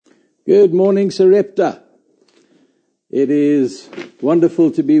Good morning, Sarepta. It is wonderful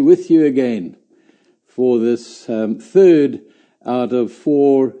to be with you again for this third out of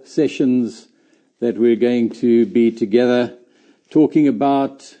 4 sessions that we're going to be together talking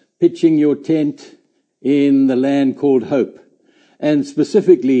about pitching your tent in the land called hope, and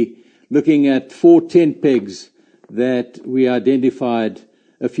specifically looking at 4 tent pegs that we identified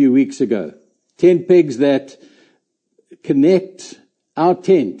a few weeks ago. Tent pegs that connect our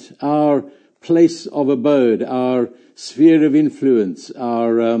tent, our place of abode, our sphere of influence,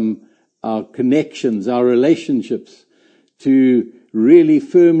 our connections, our relationships, to really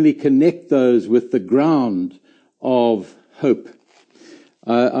firmly connect those with the ground of hope.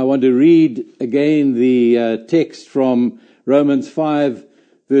 I want to read again the text from Romans 5,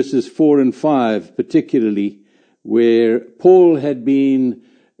 verses 4 and 5, particularly, where Paul had been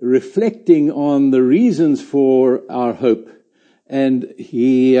reflecting on the reasons for our hope. And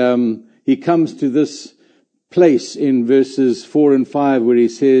he comes to this place in verses 4 and 5 where he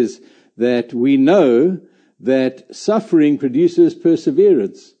says that we know that suffering produces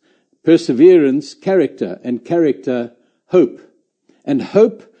perseverance, perseverance, character, and character, hope. And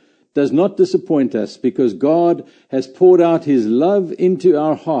hope does not disappoint us because God has poured out his love into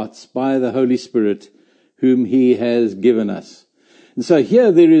our hearts by the Holy Spirit, whom he has given us. And so here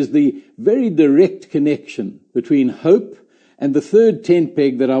there is the very direct connection between hope and the third tent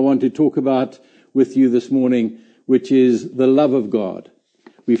peg that I want to talk about with you this morning, which is the love of God.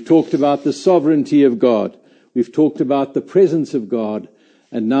 We've talked about the sovereignty of God. We've talked about the presence of God.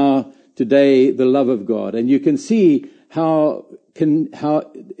 And now, today, the love of God. And you can see how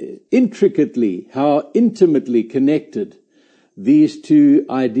intricately, how intimately connected these two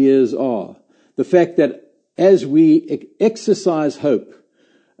ideas are. The fact that as we exercise hope,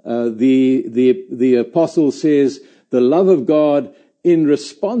 the apostle says, the love of God in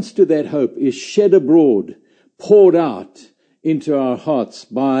response to that hope is shed abroad, poured out into our hearts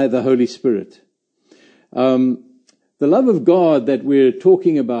by the Holy Spirit. The love of God that we're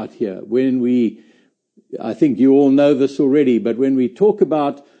talking about here, I think you all know this already, but when we talk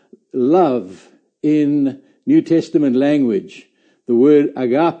about love in New Testament language, the word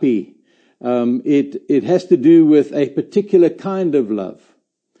agape, it has to do with a particular kind of love.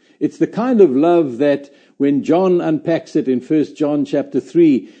 It's the kind of love that when John unpacks it in 1 John chapter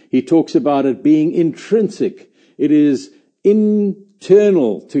 3, he talks about it being intrinsic. It is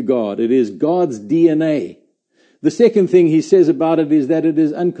internal to God. It is God's DNA. The second thing he says about it is that it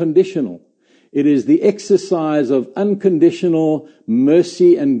is unconditional. It is the exercise of unconditional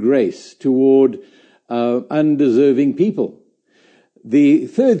mercy and grace toward undeserving people. The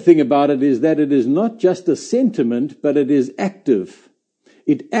third thing about it is that it is not just a sentiment, but it is active.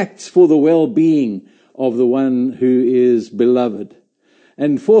 It acts for the well-being of the one who is beloved.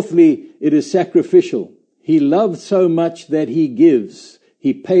 And fourthly, it is sacrificial. He loves so much that he gives.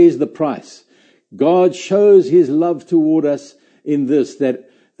 He pays the price. God shows his love toward us in this,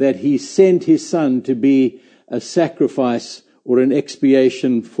 that he sent his son to be a sacrifice or an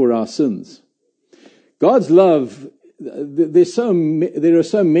expiation for our sins. God's love, there are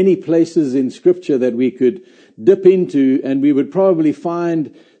so many places in Scripture that we could dip into, and we would probably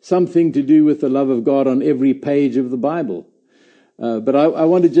find something to do with the love of God on every page of the Bible. But I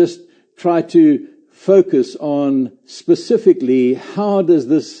want to just try to focus on specifically, how does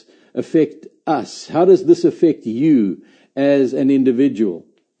this affect us? How does this affect you as an individual?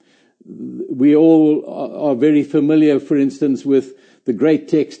 We all are very familiar, for instance, with the great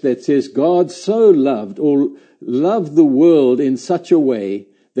text that says, God so loved the world in such a way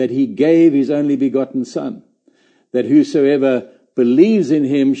that he gave his only begotten Son, that whosoever believes in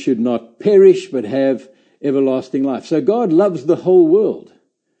him should not perish but have everlasting life. So God loves the whole world.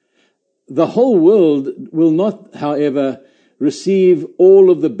 The whole world will not, however, receive all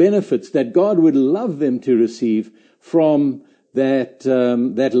of the benefits that God would love them to receive from that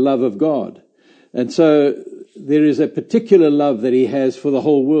love of God. And so there is a particular love that he has for the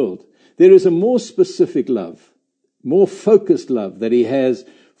whole world. There is a more specific love, more focused love that he has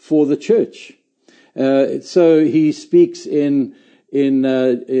for the church. So he speaks in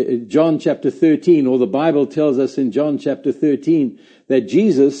John chapter 13, or the Bible tells us in John chapter 13, that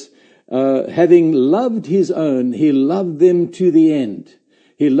Jesus, having loved his own, he loved them to the end.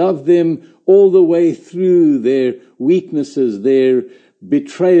 He loved them all the way through their weaknesses, their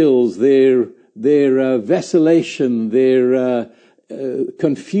betrayals, their vacillation, their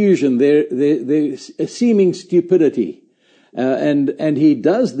confusion, their seeming stupidity. And he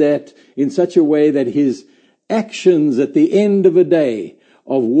does that in such a way that his actions at the end of a day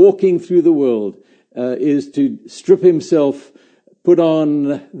of walking through the world is to strip himself put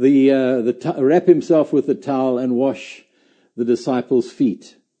on wrap himself with the towel and wash the disciples'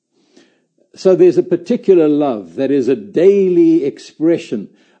 feet. So there's a particular love that is a daily expression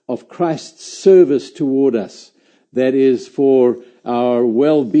of Christ's service toward us, that is for our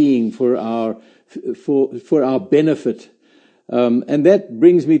well-being, for our benefit. And that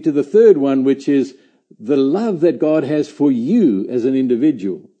brings me to the third one, which is the love that God has for you as an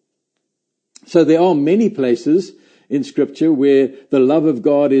individual. So there are many places in Scripture where the love of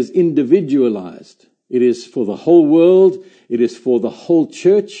God is individualized. It is for the whole world. It is for the whole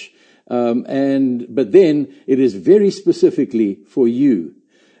church. But then it is very specifically for you.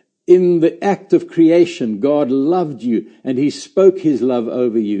 In the act of creation, God loved you and he spoke his love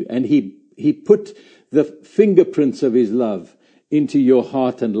over you, and he put the fingerprints of his love into your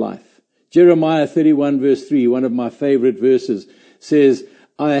heart and life. Jeremiah 31 verse 3, one of my favorite verses, says,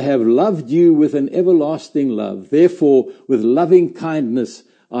 I have loved you with an everlasting love. Therefore, with loving kindness,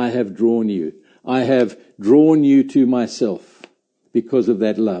 I have drawn you. I have drawn you to myself because of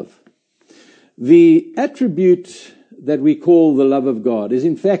that love. The attribute that we call the love of God is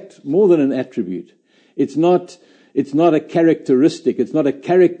in fact more than an attribute. It's not a characteristic. It's not a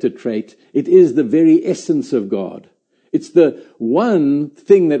character trait. It is the very essence of God. It's the one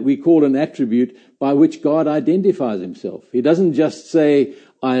thing that we call an attribute by which God identifies himself. He doesn't just say,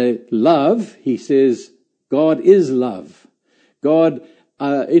 I love. He says, God is love. God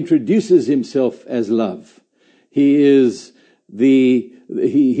introduces himself as love. He is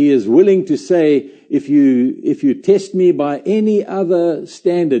willing to say, if you test me by any other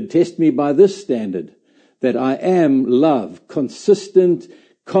standard, test me by this standard, that I am love, consistent,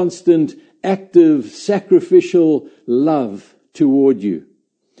 constant, active, sacrificial love toward you.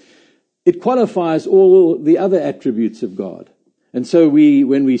 It qualifies all the other attributes of God. And so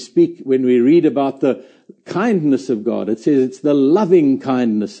when we read about the kindness of God, it says it's the loving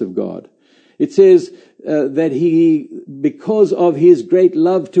kindness of God. It says that because of his great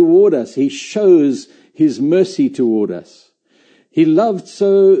love toward us, he shows his mercy toward us. He loved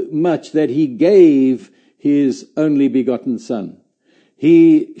so much that he gave his only begotten Son.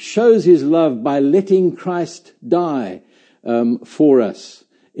 He shows his love by letting Christ die for us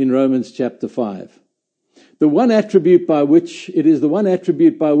in Romans chapter 5. It is the one attribute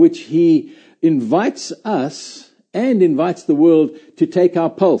by which he invites us and invites the world to take our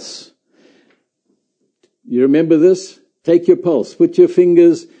pulse. You remember this? Take your pulse. Put your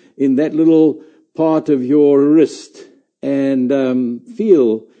fingers in that little part of your wrist and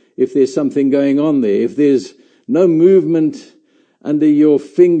feel if there's something going on there. If there's no movement under your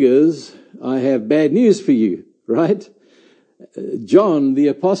fingers, I have bad news for you, right? John, the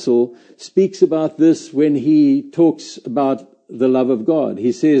apostle, speaks about this when he talks about the love of God.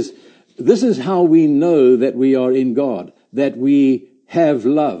 He says, this is how we know that we are in God, that we have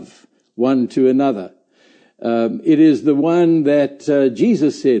love one to another. It is the one that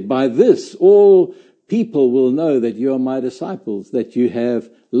Jesus said, by this all people will know that you are my disciples, that you have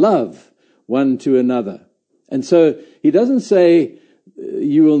love one to another. And so he doesn't say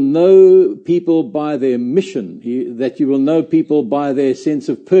you will know people by their mission, that you will know people by their sense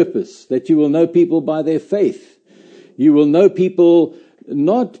of purpose, that you will know people by their faith. You will know people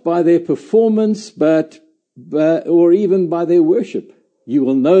not by their performance, or even by their worship. You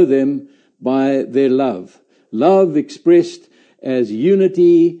will know them by their love. Love expressed as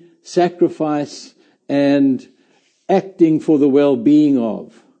unity, sacrifice, and acting for the well-being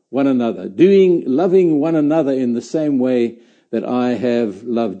of one another, loving one another in the same way that I have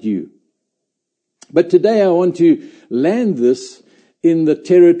loved you. But today I want to land this in the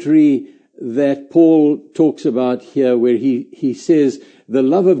territory that Paul talks about here, where he says the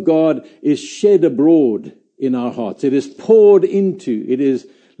love of God is shed abroad in our hearts. It is poured into, it is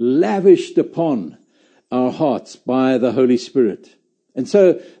lavished upon our hearts by the Holy Spirit. And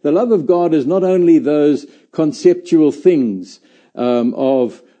so the love of God is not only those conceptual things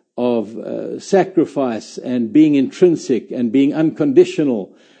of sacrifice and being intrinsic and being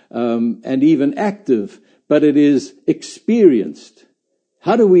unconditional and even active, but it is experienced.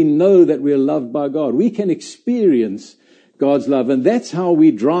 How do we know that we are loved by God? We can experience God's love, and that's how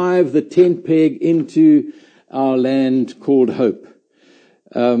we drive the tent peg into our land called hope.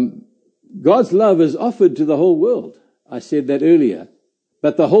 God's love is offered to the whole world. I said that earlier.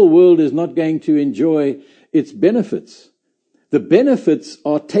 But the whole world is not going to enjoy its benefits. The benefits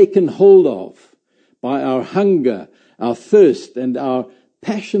are taken hold of by our hunger, our thirst, and our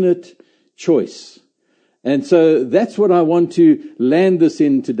passionate choice. And so that's what I want to land this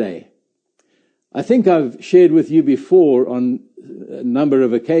in today. I think I've shared with you before on a number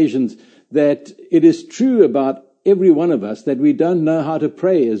of occasions that it is true about every one of us that we don't know how to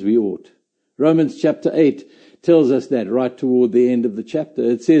pray as we ought. Romans chapter 8 tells us that right toward the end of the chapter.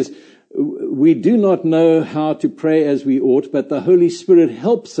 It says, we do not know how to pray as we ought, but the Holy Spirit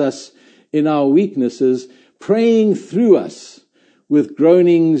helps us in our weaknesses, praying through us with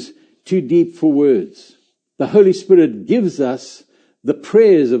groanings too deep for words. The Holy Spirit gives us the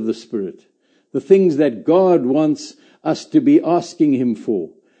prayers of the Spirit, the things that God wants us to be asking him for.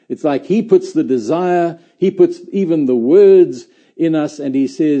 It's like he puts the desire, he puts even the words in us, and he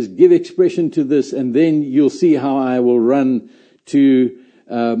says, give expression to this, and then you'll see how I will run to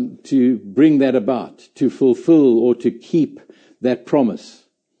bring that about, to fulfill or to keep that promise.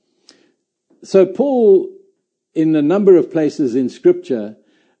 So Paul, in a number of places in Scripture,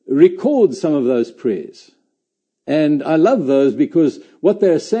 records some of those prayers. And I love those because what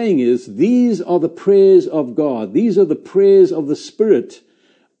they're saying is, these are the prayers of God. These are the prayers of the Spirit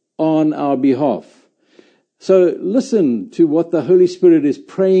on our behalf. So listen to what the Holy Spirit is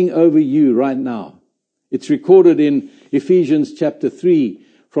praying over you right now. It's recorded in Ephesians chapter 3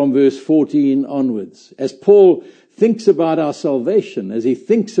 from verse 14 onwards. As Paul thinks about our salvation, as he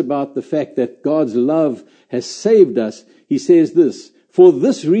thinks about the fact that God's love has saved us, he says this, for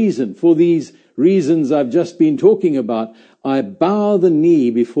this reason, for these reasons I've just been talking about, I bow the knee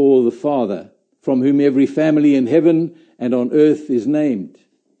before the Father, from whom every family in heaven and on earth is named.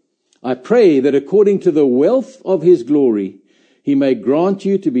 I pray that according to the wealth of his glory, he may grant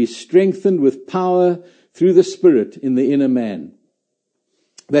you to be strengthened with power through the Spirit in the inner man,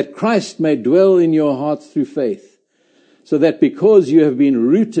 that Christ may dwell in your hearts through faith, so that because you have been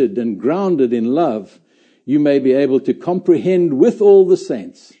rooted and grounded in love, you may be able to comprehend with all the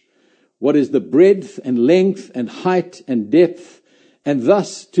saints what is the breadth and length and height and depth, and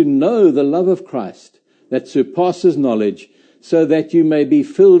thus to know the love of Christ that surpasses knowledge, so that you may be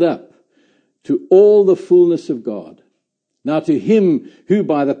filled up to all the fullness of God. Now to him who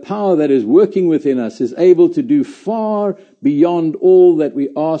by the power that is working within us is able to do far beyond all that we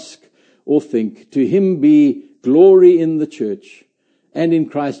ask or think, to him be glory in the church and in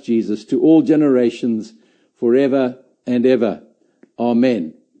Christ Jesus to all generations forever and ever.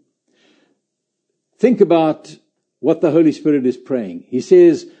 Amen. Think about what the Holy Spirit is praying. He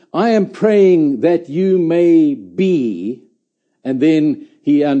says, I am praying that you may be, and then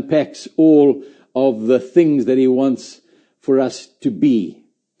he unpacks all of the things that he wants for us to be.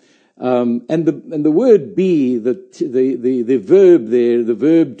 And the word be, the verb there, the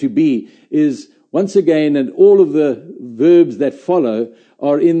verb to be, is once again, and all of the verbs that follow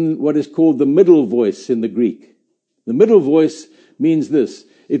are in what is called the middle voice in the Greek. The middle voice means this.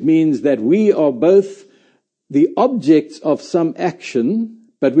 It means that we are both the objects of some action,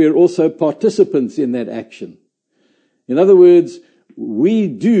 but we are also participants in that action. In other words, we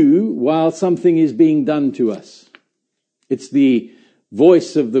do while something is being done to us. It's the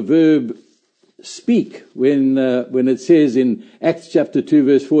voice of the verb speak when it says in Acts chapter 2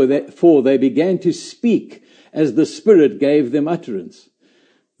 verse 4, they began to speak as the Spirit gave them utterance.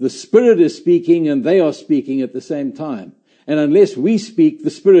 The Spirit is speaking and they are speaking at the same time. And unless we speak, the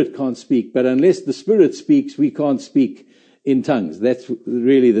Spirit can't speak. But unless the Spirit speaks, we can't speak in tongues. That's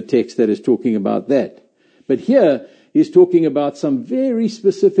really the text that is talking about that. But here he's talking about some very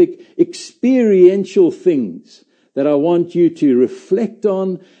specific experiential things that I want you to reflect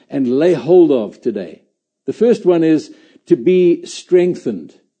on and lay hold of today. The first one is to be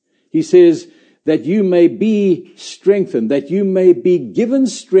strengthened. He says that you may be strengthened, that you may be given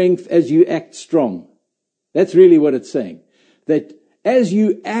strength as you act strong. That's really what it's saying. That as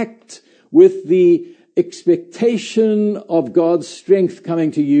you act with the expectation of God's strength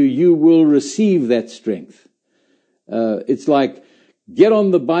coming to you, you will receive that strength. It's like, get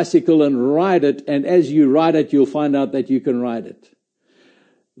on the bicycle and ride it, and as you ride it, you'll find out that you can ride it.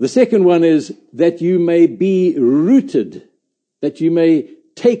 The second one is that you may be rooted, that you may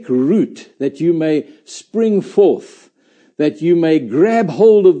take root, that you may spring forth, that you may grab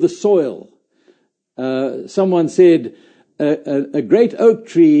hold of the soil. Someone said, a great oak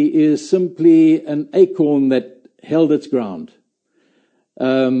tree is simply an acorn that held its ground.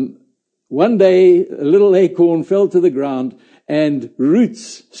 One day, a little acorn fell to the ground and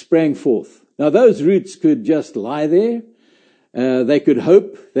roots sprang forth. Now, those roots could just lie there. They could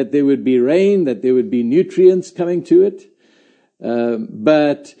hope that there would be rain, that there would be nutrients coming to it.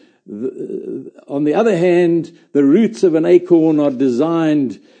 But on the other hand, the roots of an acorn are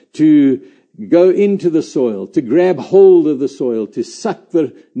designed to go into the soil, to grab hold of the soil, to suck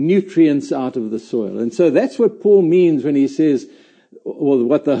the nutrients out of the soil. And so that's what Paul means when he says, or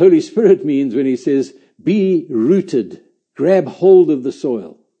what the Holy Spirit means when he says, be rooted, grab hold of the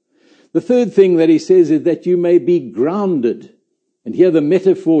soil. The third thing that he says is that you may be grounded. And here the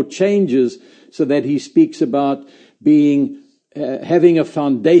metaphor changes so that he speaks about being, having a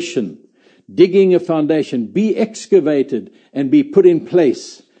foundation, digging a foundation, be excavated and be put in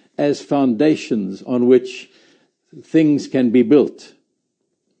place as foundations on which things can be built.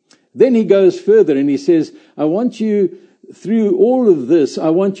 Then he goes further and he says, I want you, through all of this, I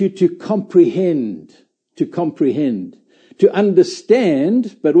want you to comprehend, to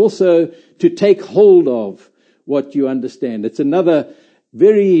understand, but also to take hold of what you understand. It's another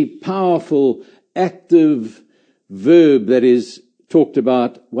very powerful, active verb that is talked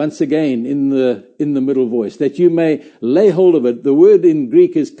about once again in the middle voice, that you may lay hold of it. The word in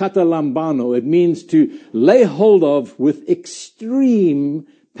Greek is katalambano. It means to lay hold of with extreme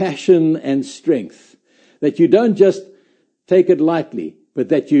passion and strength. That you don't just take it lightly, but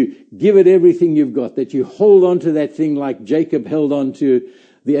that you give it everything you've got, that you hold on to that thing like Jacob held on to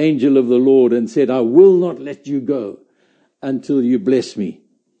the angel of the Lord and said, I will not let you go until you bless me.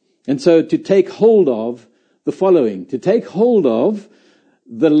 And so to take hold of the following, to take hold of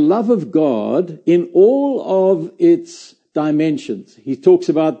the love of God in all of its dimensions. He talks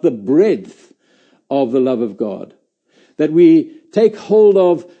about the breadth of the love of God, that we take hold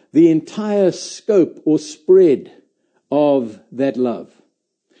of the entire scope or spread of that love.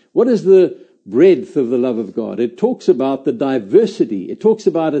 What is the breadth of the love of God? It talks about the diversity. It talks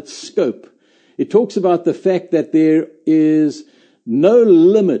about its scope. It talks about the fact that there is no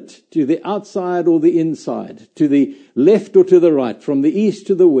limit to the outside or the inside, to the left or to the right, from the east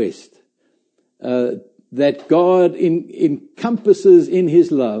to the west, that God encompasses in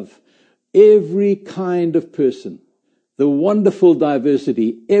his love every kind of person, the wonderful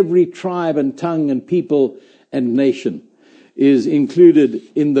diversity, every tribe and tongue and people and nation is included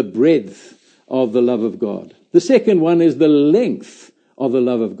in the breadth of the love of God. The second one is the length of the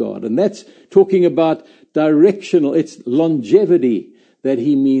love of God, and that's talking about directional, it's longevity that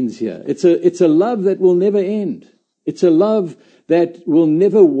he means here. It's a love that will never end. It's a love that will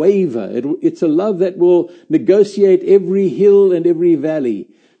never waver. It's a love that will negotiate every hill and every valley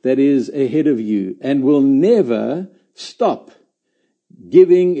that is ahead of you and will never stop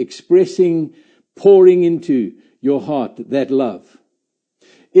giving, expressing, pouring into your heart that love.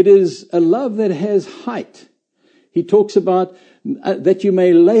 It is a love that has height. He talks about that you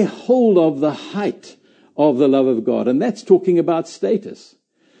may lay hold of the height of the love of God. And that's talking about status.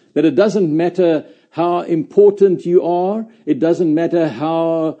 That it doesn't matter how important you are. It doesn't matter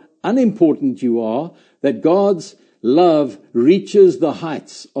how unimportant you are. That God's love reaches the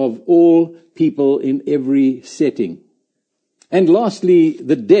heights of all people in every setting. And lastly,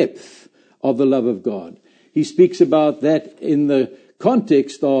 the depth of the love of God. He speaks about that in the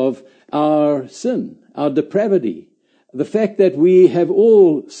context of our sin, our depravity. The fact that we have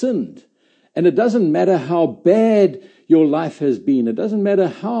all sinned. And it doesn't matter how bad your life has been. It doesn't matter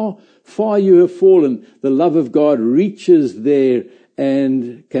how far you have fallen. The love of God reaches there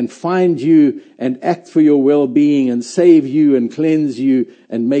and can find you and act for your well-being and save you and cleanse you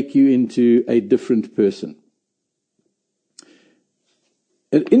and make you into a different person.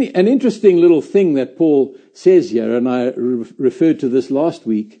 An interesting little thing that Paul says here, and I referred to this last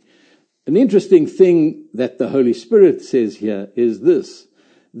week, an interesting thing that the Holy Spirit says here is this,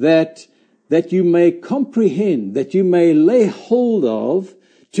 that you may comprehend, that you may lay hold of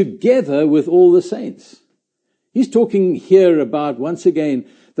together with all the saints. He's talking here about, once again,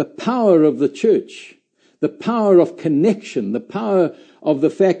 the power of the church, the power of connection, the power of the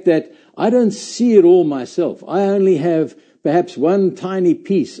fact that I don't see it all myself. I only have perhaps one tiny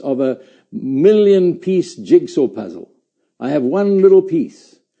piece of a 1,000,000-piece jigsaw puzzle. I have one little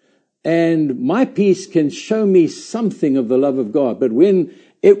piece. And my piece can show me something of the love of God. But when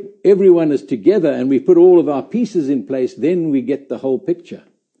everyone is together and we put all of our pieces in place, then we get the whole picture.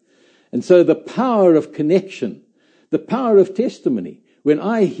 And so the power of connection, the power of testimony, when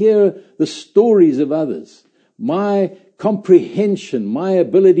I hear the stories of others, my comprehension, my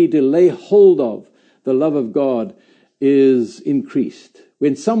ability to lay hold of the love of God is increased.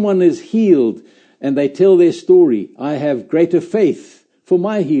 When someone is healed and they tell their story, I have greater faith for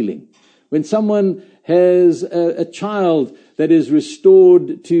my healing. When someone has a child that is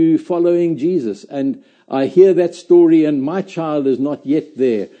restored to following Jesus, and I hear that story and my child is not yet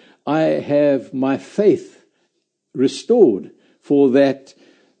there, I have my faith restored for that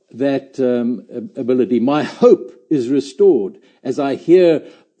ability. My hope is restored as I hear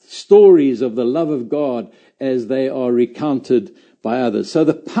stories of the love of God as they are recounted by others. So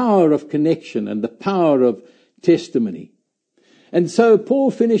the power of connection and the power of testimony. And so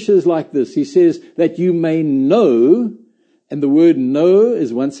Paul finishes like this. He says that you may know And the word know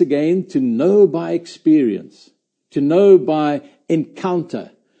is once again to know by experience, to know by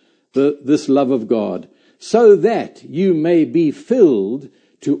encounter this love of God, so that you may be filled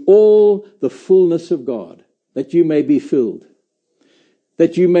to all the fullness of God, that you may be filled,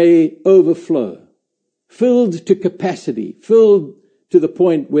 that you may overflow, filled to capacity, filled to the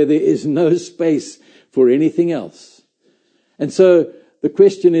point where there is no space for anything else. And so the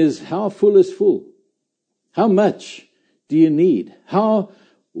question is, how full is full? How much do you need? How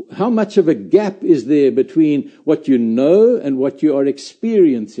much of a gap is there between what you know and what you are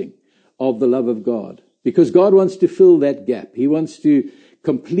experiencing of the love of God? Because God wants to fill that gap. He wants to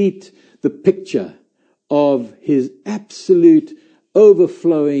complete the picture of his absolute,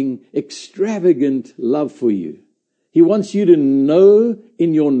 overflowing, extravagant love for you. He wants you to know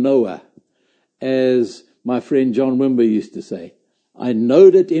in your knower, as my friend John Wimber used to say. I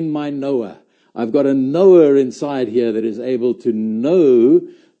knowed it in my knower. I've got a knower inside here that is able to know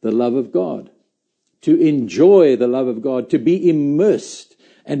the love of God, to enjoy the love of God, to be immersed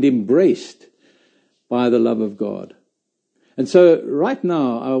and embraced by the love of God. And so right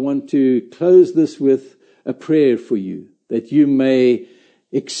now I want to close this with a prayer for you, that you may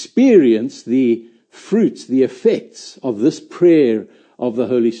experience the fruits, the effects of this prayer of the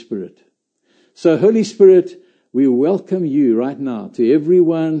Holy Spirit. So Holy Spirit, we welcome you right now to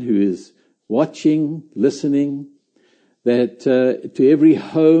everyone who is watching, listening, that to every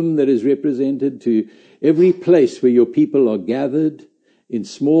home that is represented, to every place where your people are gathered, in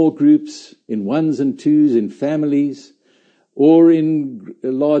small groups, in ones and twos, in families, or in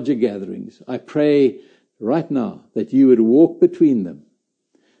larger gatherings. I pray right now that you would walk between them,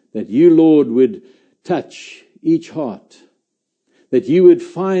 that you, Lord, would touch each heart, that you would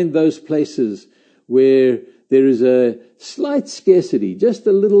find those places where there is a slight scarcity, just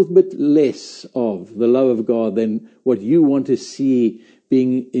a little bit less of the love of God than what you want to see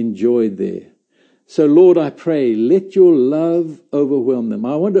being enjoyed there. So, Lord, I pray, let your love overwhelm them.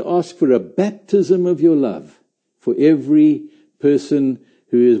 I want to ask for a baptism of your love for every person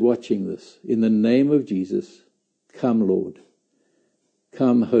who is watching this. In the name of Jesus, come, Lord.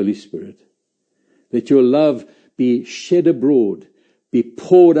 Come, Holy Spirit. Let your love be shed abroad, be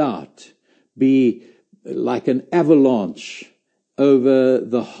poured out, be like an avalanche over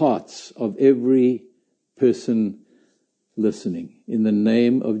the hearts of every person listening. In the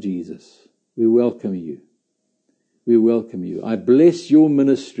name of Jesus. We welcome you. We welcome you. I bless your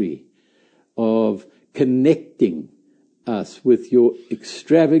ministry of connecting us with your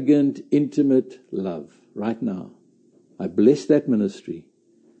extravagant, intimate love right now. I bless that ministry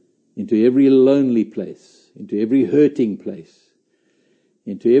into every lonely place, into every hurting place,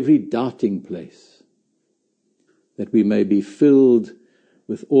 into every doubting place, that we may be filled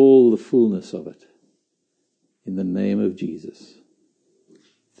with all the fullness of it. In the name of Jesus.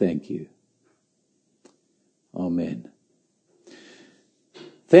 Thank you. Amen.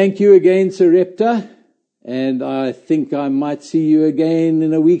 Thank you again, Sarepta, and I think I might see you again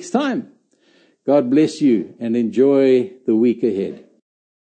in a week's time. God bless you and enjoy the week ahead.